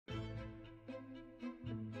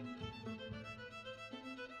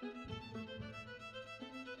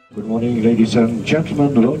Good morning, ladies and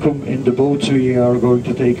gentlemen. Welcome in the boat. We are going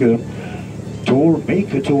to take a tour,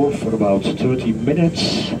 make a tour for about 30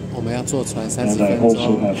 minutes. And I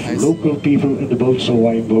also have local people in the boat, so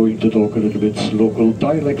I'm going to talk a little bit local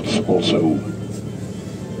dialects also.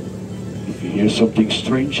 If you hear something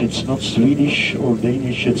strange, it's not Swedish or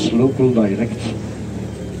Danish, it's local dialect.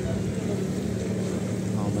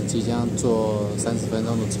 即将坐30分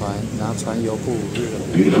钟的船，然后船游布鲁日。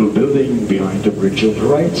Beautiful building behind the bridge on the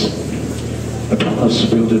right. A palace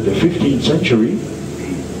built in the 15th century.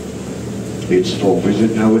 It's for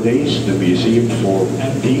visit nowadays, the museum for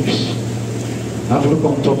antiques. Have a look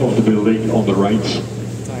on top of the building on the right.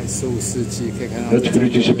 在15世纪可以看到。Het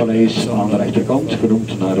Grutische paleis aan de rechterkant,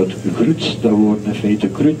 genoemd naar het Grut. Daar worden in feite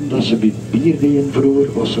Gruten, dat ze met bier deden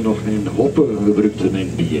vroeger, was ze nog geen hoppen gebruikten in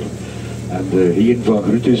bier. En de heren van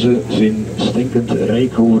Grutissen zijn stinkend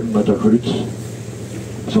rijk geworden met de Grut.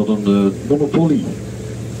 Ze hadden de monopolie.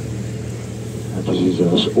 En ze zijn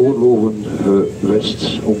zelfs oorlogen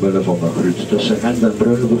geweest omwille van de Grut. Tussen Gent en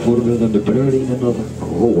Brugge bijvoorbeeld en de Bruilingen dat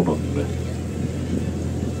gewonnen.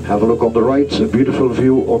 Have a look on the right, a beautiful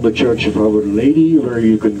view on the Church of Our Lady, where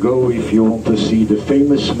you can go if you want to see the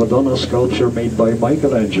famous Madonna sculpture made by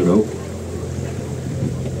Michelangelo.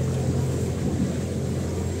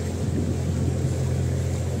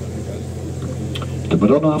 The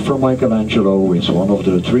Madonna from Michelangelo is one of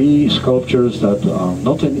the 3 sculptures that are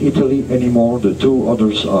not in Italy anymore. The 2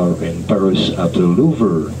 others are in Paris at the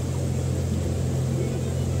Louvre.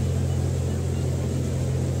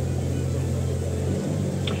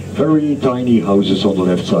 Very tiny houses on the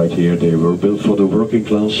left side here. They were built for the working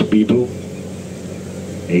class people.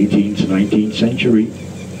 18th, 19th century.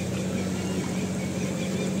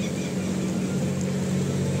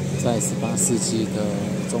 在18世纪的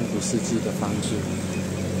中古世纪的房子。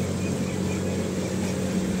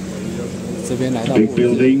这边来到 The big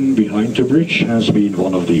building behind the bridge has been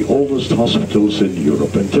one of the oldest hospitals in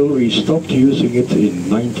Europe until we stopped using it in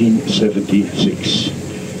 1976.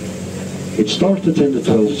 It started in the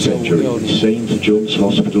 12th century, St. John's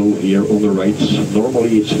Hospital here on the right.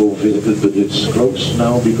 Normally it's full visited, but it's closed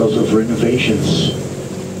now because of renovations.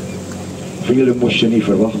 Velen moest je niet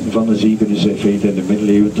verwachten van een ziekenhuis in feite in de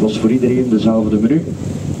middeleeuwen. Het was voor iedereen dezelfde menu.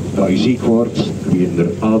 Als je ziek wordt, heb je een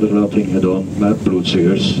aderlating gedaan met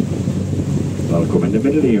bloedzuigers. Welkom in de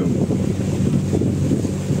middeleeuwen.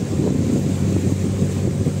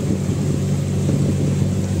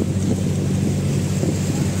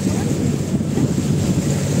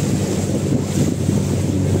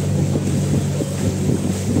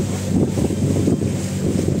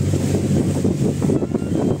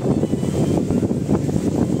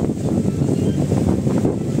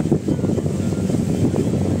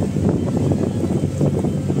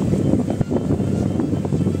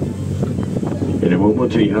 In a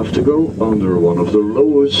moment we have to go under one of the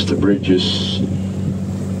lowest bridges.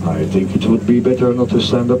 I think it would be better not to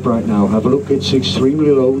stand up right now. Have a look, it's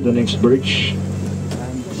extremely low, the next bridge.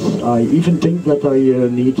 I even think that I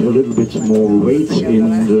need a little bit more weight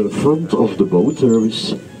in the front of the boat. There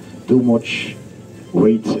is too much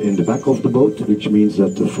weight in the back of the boat, which means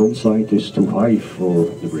that the front side is too high for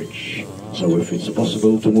the bridge. So if it's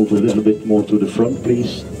possible to move a little bit more to the front,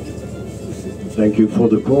 please. Thank you for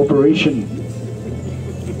the cooperation.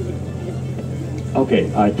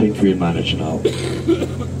 Okay, I think we'll manage now.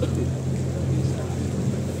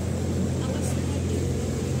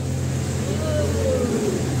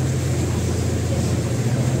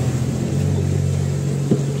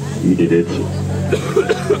 We did it.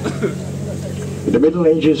 In the Middle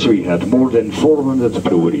Ages we had more than 400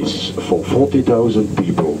 breweries for 40,000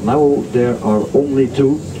 people. Now there are only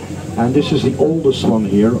 2, and this is the oldest one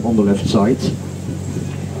here on the left side.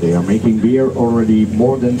 They are making beer already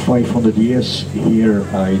more than 500 years here.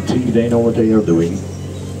 I think they know what they are doing.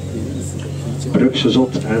 Brugse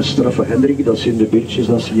Zot en Straffe Hendrik, dat zijn de biertjes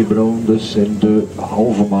dat ze hier brouwen, dus in de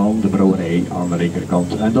halve maan de brouwerij aan de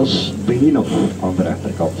linkerkant. En dat is Beginhof aan de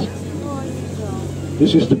rechterkant.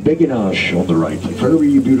 This is the Beginage on the right, a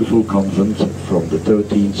very beautiful convent from the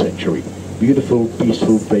 13th century. Beautiful,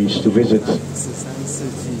 peaceful place to visit.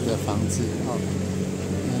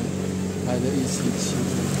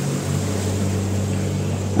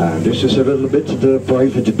 And this is a little bit the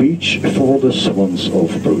private beach for the swans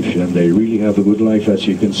of Bruges, and they really have a good life, as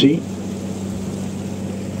you can see.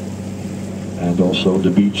 And also the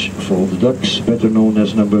beach for the ducks, better known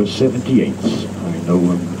as number 78. I know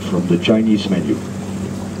them from the Chinese menu.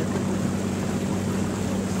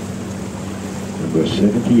 Number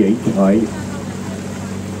 78, high.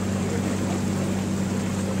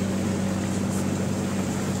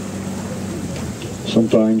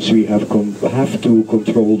 Sometimes we have to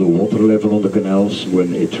control the water level on the canals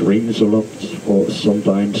when it rains a lot, or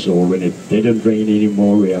sometimes, or when it didn't rain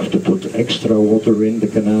anymore, we have to put extra water in the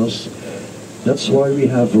canals. That's why we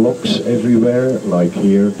have locks everywhere, like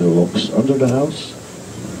here, the locks under the house.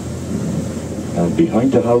 And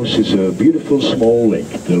behind the house is a beautiful small lake,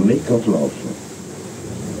 the Lake of Love.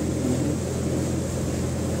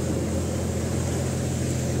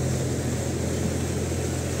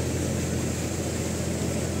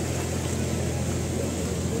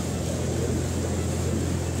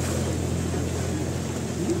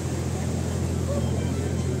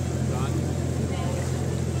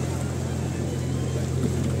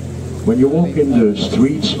 When you walk in the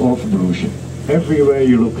streets of Bruges, everywhere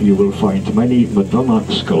you look you will find many Madonna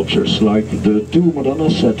sculptures, like the two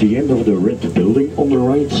Madonnas at the end of the red building on the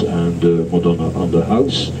right and the Madonna on the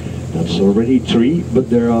house. That's already 3, but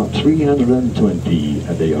there are 320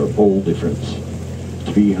 and they are all different.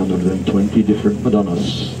 320 different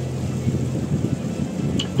Madonnas.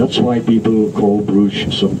 That's why people call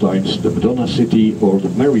Bruges sometimes the Madonna City or the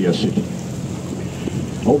Maria City.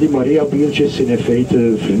 Al die Maria-beeldjes zijn in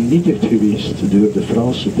feite vernietigd geweest door de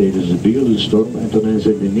Fransen tijdens de beeldenstorm en toen zijn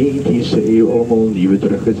ze in de 19e eeuw allemaal nieuwe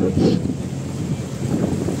teruggezet.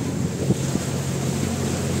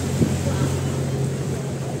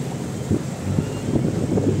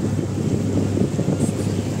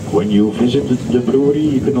 When you visit the brewery,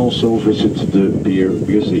 you can also visit the beer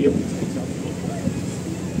museum.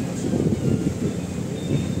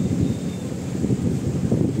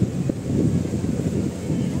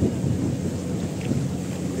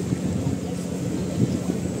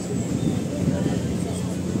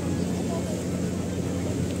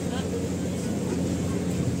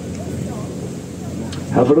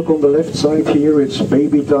 Have a look on the left side here, it's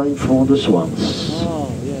baby time for the swans.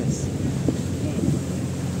 Oh, yes.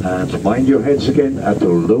 And mind your heads again at the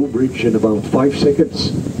low bridge in about 5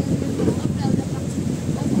 seconds.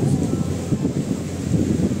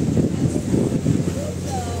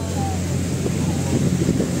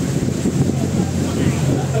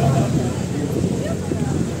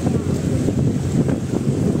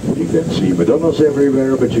 You can see Madonnas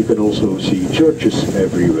everywhere, but you can also see churches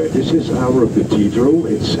everywhere. This is our cathedral,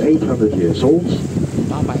 it's 800 years old.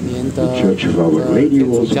 The Church of Our Lady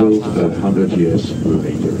was built 100 years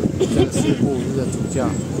later.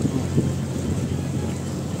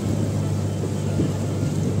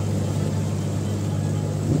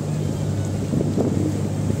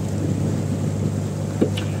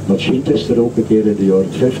 Misschien is er ook een keer in de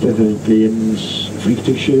jaren 50 een klein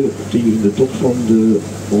vliegtuigje tegen de top van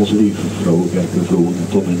onze lieve vrouwenkerk gevlogen,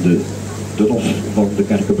 tot in de hof van de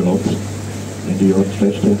kerken beland in de jaren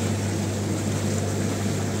 50.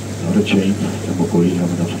 Not a chain, en mijn collega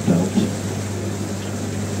hebben dat verteld.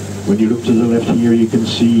 When you look to the left here, you can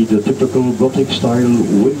see the typical Gothic style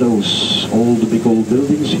windows. All the big old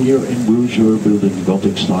buildings here in Bruges were built in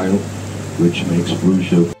Gothic style, which makes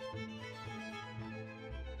Bruges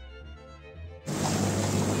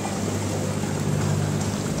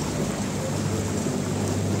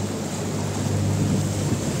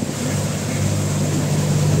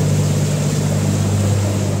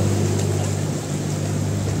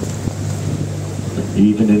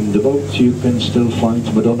Even in the boat you can still find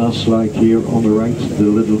Madonnas, like here on the right, the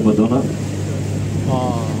little Madonna.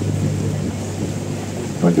 Oh.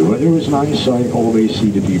 When the weather is nice, I always see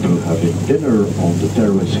the people having dinner on the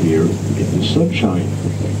terrace here in the sunshine.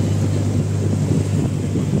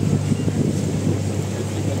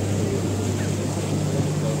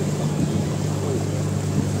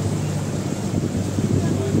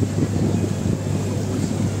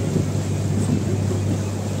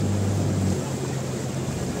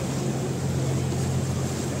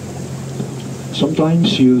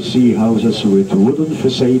 Sometimes you see houses with wooden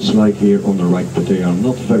facades like here on the right, but they are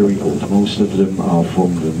not very old. Most of them are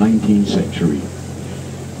from the 19th century.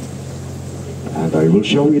 And I will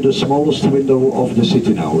show you the smallest window of the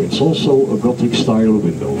city now. It's also a Gothic style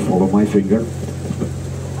window. Follow my finger.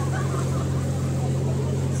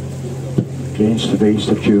 Kleinste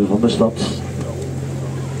weestertje van de stad.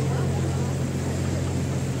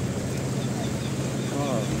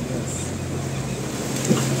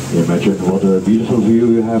 Imagine what a beautiful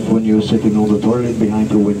view you have when you're sitting on the toilet behind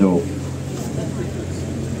the window.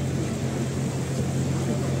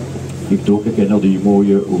 Ik doe ook naar die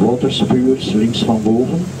mooie waterspurs links van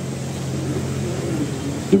boven.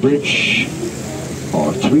 The bridge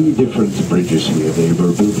are 3 different bridges here. They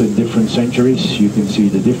were built in different centuries. You can see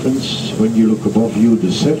the difference when you look above you.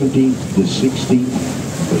 The 17th, the 16th,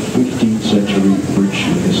 the 15th century bridge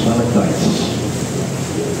with the stalactites.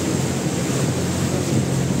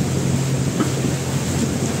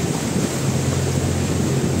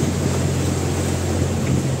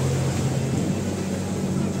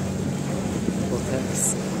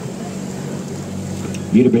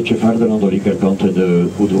 Hier een beetje verder aan de linkerkant de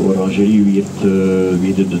orangerie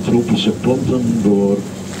weer de tropische planten door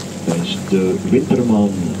tijdens de wintermaan.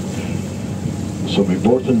 Some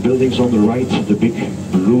important buildings on the right, the big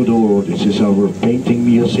blue door, this is our painting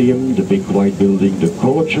museum, the big white building, the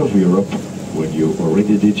College of Europe, when you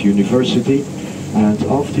already did university, and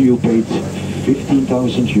after you paid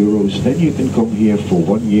 15,000 euros, then you can come here for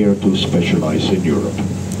 1 year to specialize in Europe.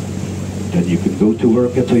 Then you can go to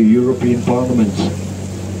work at the European Parliament.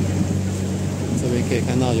 这边可以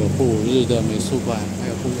看到有布鲁日的美术馆，还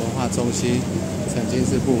有布文化中心，曾经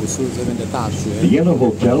是布鲁日这边的大学。The Yellow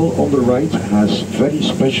Hotel on the right has very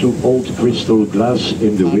special old crystal glass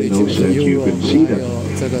in the windows, and you can see that.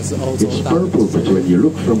 It's purple, but when you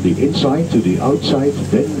look from the inside to the outside,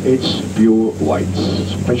 then it's pure white,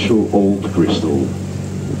 special old crystal.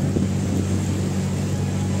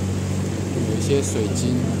 有一些水晶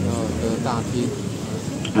的大厅。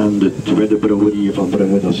En de tweede brouwerie van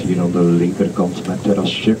Brugge, dat is hier aan de linkerkant met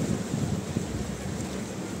terrasje.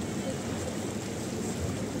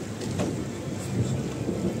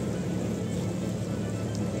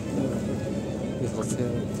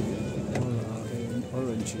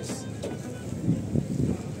 Oranges.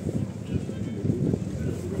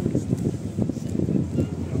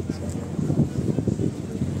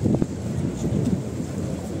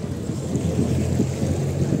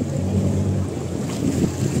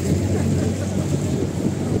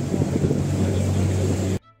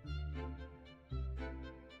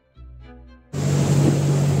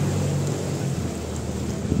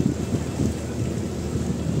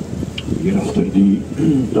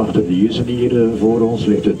 Hier achter de Jussenier voor ons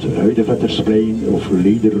ligt het Huidevettersplein of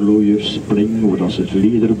Lederlooiersplein, waar ze het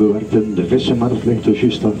leder bewerkten. De vissenmarkt ligt er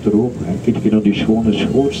juist achterop. En kijk naar die schone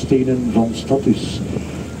schoorstenen van Status.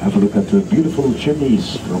 Have a look at the beautiful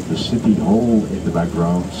chimneys from the city hall in the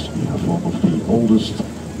background. We have one of the oldest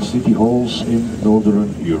city halls in Northern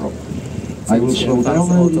Europe. I will slow down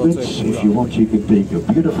a little bit. If you want, you can take a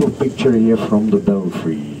beautiful picture here from the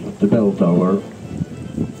belfry, the bell tower.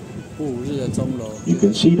 You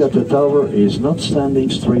can see that the tower is not standing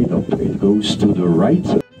straight up, it goes to the right.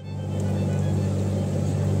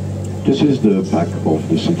 This is the back of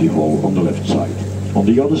the city hall on the left side. On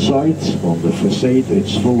the other side, on the facade,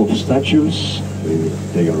 it's full of statues.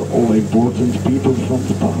 They are all important people from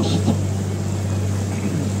the past.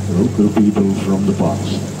 Local people from the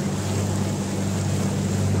past.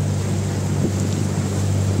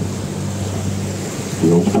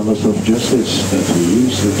 The old Palace of Justice that we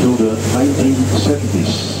used until the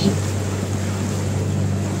 1970s.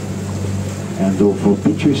 En voor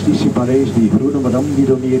dit Justitiepaleis, die groene madame die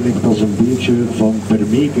er neer ligt als een beeldje van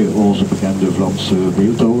Permeke, onze bekende Vlaamse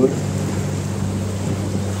beeldhouwer.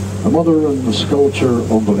 A modern sculpture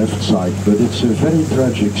on the left side, but it's a very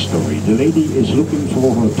tragic story. The lady is looking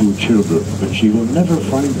for her 2 children, but she will never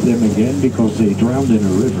find them again because they drowned in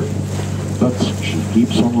a river. But she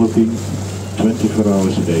keeps on looking 24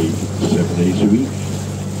 hours a day, 7 days a week.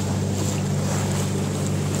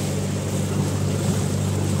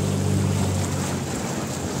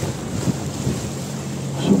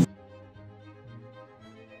 So,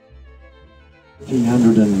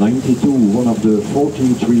 1892, one of the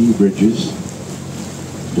 43 bridges.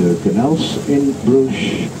 The canals in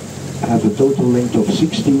Bruges have a total length of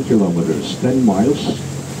 16 kilometers, 10 miles,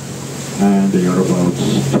 and they are about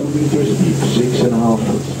 2 meters deep, 6.5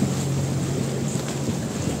 feet.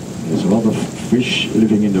 There's a lot of fish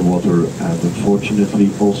living in the water, and unfortunately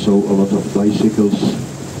also a lot of bicycles.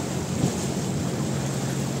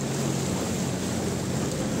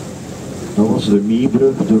 Dat was de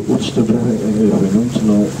Miebrug, de Oetstebrug, genoemd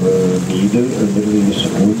naar Miede. En er is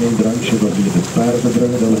gewoon een drankje, dat hier de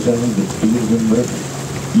paardenbrug, dat we zeggen, de Pierdenbrug.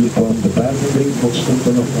 Hier kwam de paardenbrug, wat stond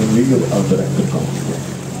er nog een muur aan de rechterkant.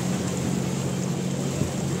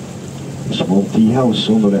 A small tea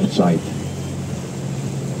house on the left side.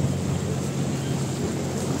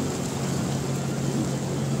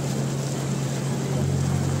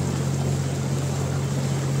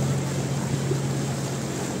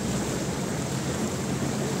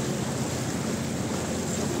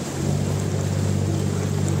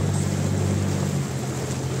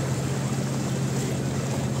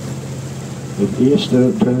 Het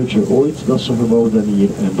eerste bruggetje ooit dat ze gebouwd hebben hier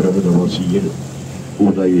in Brugge, dat was hier,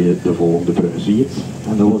 hoe dat je de volgende brug ziet.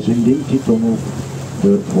 En dat was in die tunnel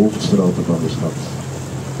de hoofdstraten van de stad.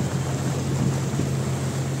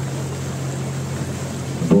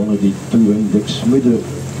 Bonen die toen in Dixmude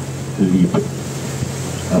liepen.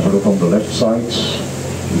 And for on the left side,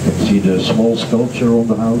 you can see the small sculpture on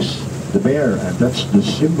the house, the bear, and that's the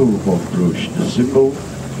symbol of Bruges, the symbol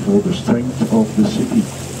for the strength of the city.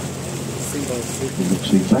 Symbols. It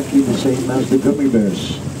looks exactly the same as the gummy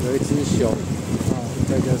bears. 有一只熊，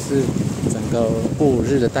这就是整个布鲁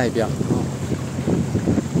日的代表。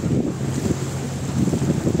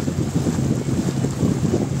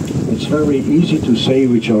It's very easy to say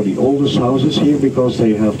which are the oldest houses here because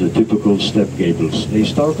they have the typical step gables. They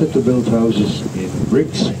started to build houses in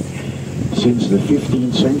bricks since the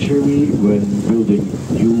 15th century, when building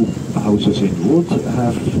new houses in wood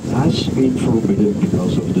has been forbidden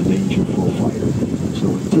because of the danger for fire. So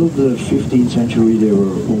until the 15th century there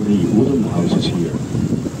were only wooden houses here.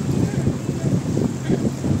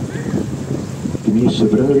 De meeste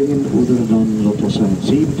verhuizingen ouder dan, dat was zijn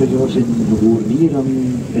 70 jaar, zijn gewoon hier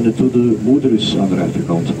en het doet de moeders aan de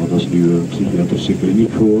rechterkant, maar dat is nu een psychiatrische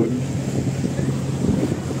kliniek geworden.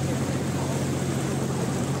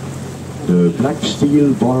 The black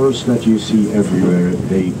steel bars that you see everywhere,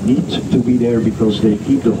 they need to be there because they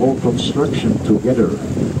keep the whole construction together.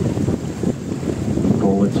 We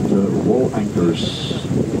call it the wall anchors.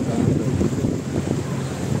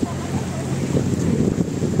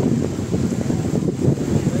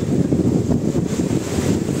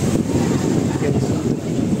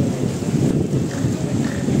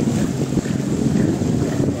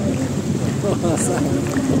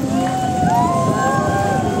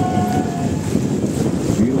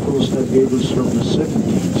 Beautiful step gables from the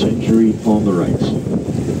 17th century on the right.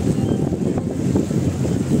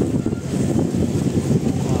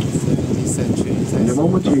 In a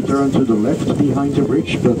moment we turn to the left behind the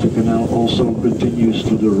bridge, but the canal also continues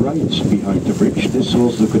to the right behind the bridge. This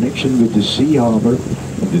was the connection with the sea harbour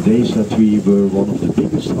in the days that we were one of the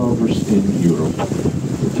biggest harbours in Europe,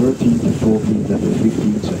 the 13th, the 14th and the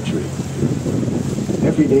 15th century.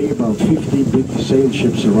 Every day about 15 big sail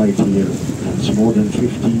ships arrive here. It's more than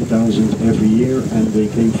 15,000 every year, and they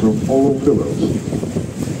came from all over the world.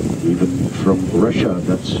 Even from Russia,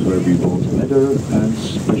 that's where we bought leather and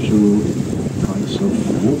special kinds of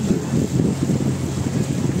wood.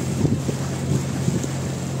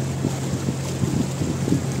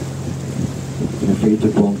 In feite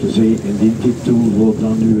kwam de zee in dit toe, wordt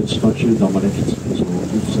dan nu het stadje Dordrecht, zo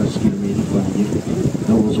 5-6 kilometer van hier.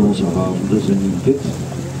 Dat was onze haven, dus in dit.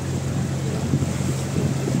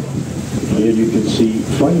 Here you can see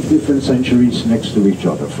 5 different centuries next to each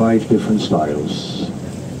other, 5 different styles.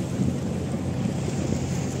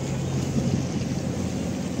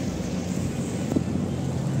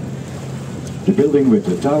 The building with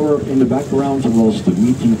the tower in the background was the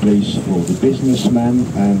meeting place for the businessman,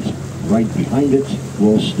 and right behind it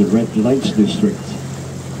was the red lights district.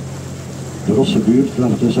 De Rosse buurt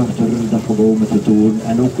lag dus achter dat gebouw met de toren,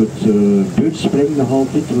 en ook het beurtspring nog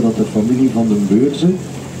altijd, waar de familie van de Beurzen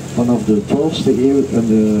vanaf de 12e eeuw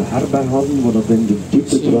een herberg hadden, waar dat in de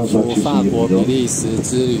diepte transacties hier gedaan.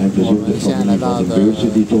 En dus ook de familie van de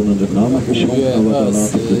Beurzen die toen de naam had geschonken en wat dan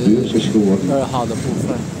later de beurs is geworden.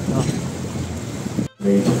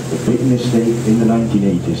 Made a big mistake in the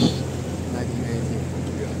 1980s.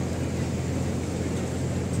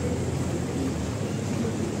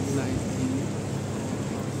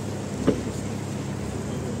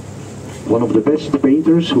 One of the best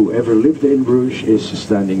painters who ever lived in Bruges is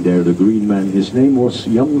standing there, the green man. His name was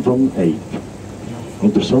Jan van Eyck.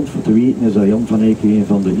 Interessant voor te weten is dat Jan van Eyck een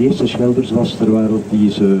van de eerste schilders was ter wereld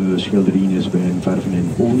die zijn schilderijen is bij verven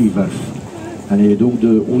in olieverf. En hij heeft ook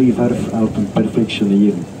de olieverf helpen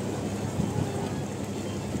perfectioneren.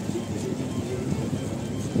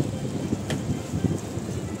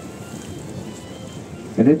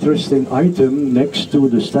 An interesting item, next to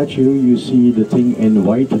the statue you see the thing in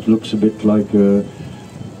white. It looks a bit like a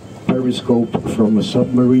periscope from a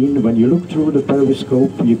submarine. When you look through the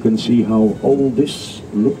periscope you can see how all this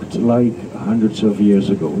looked like hundreds of years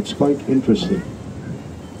ago. It's quite interesting.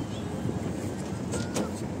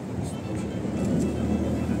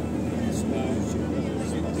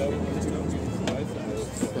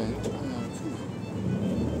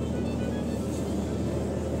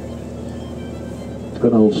 Het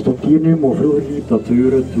kanaal stopt hier nu, maar vroeger liep dat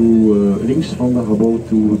deuren toe, links van het gebouw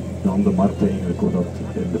toe aan de markt eigenlijk, waar dat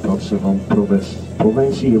in de plaatsen van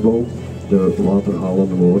provinciegebouw de waterhalen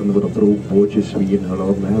worden, waar dat er ook bootjes weer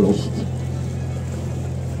geladen en gelost.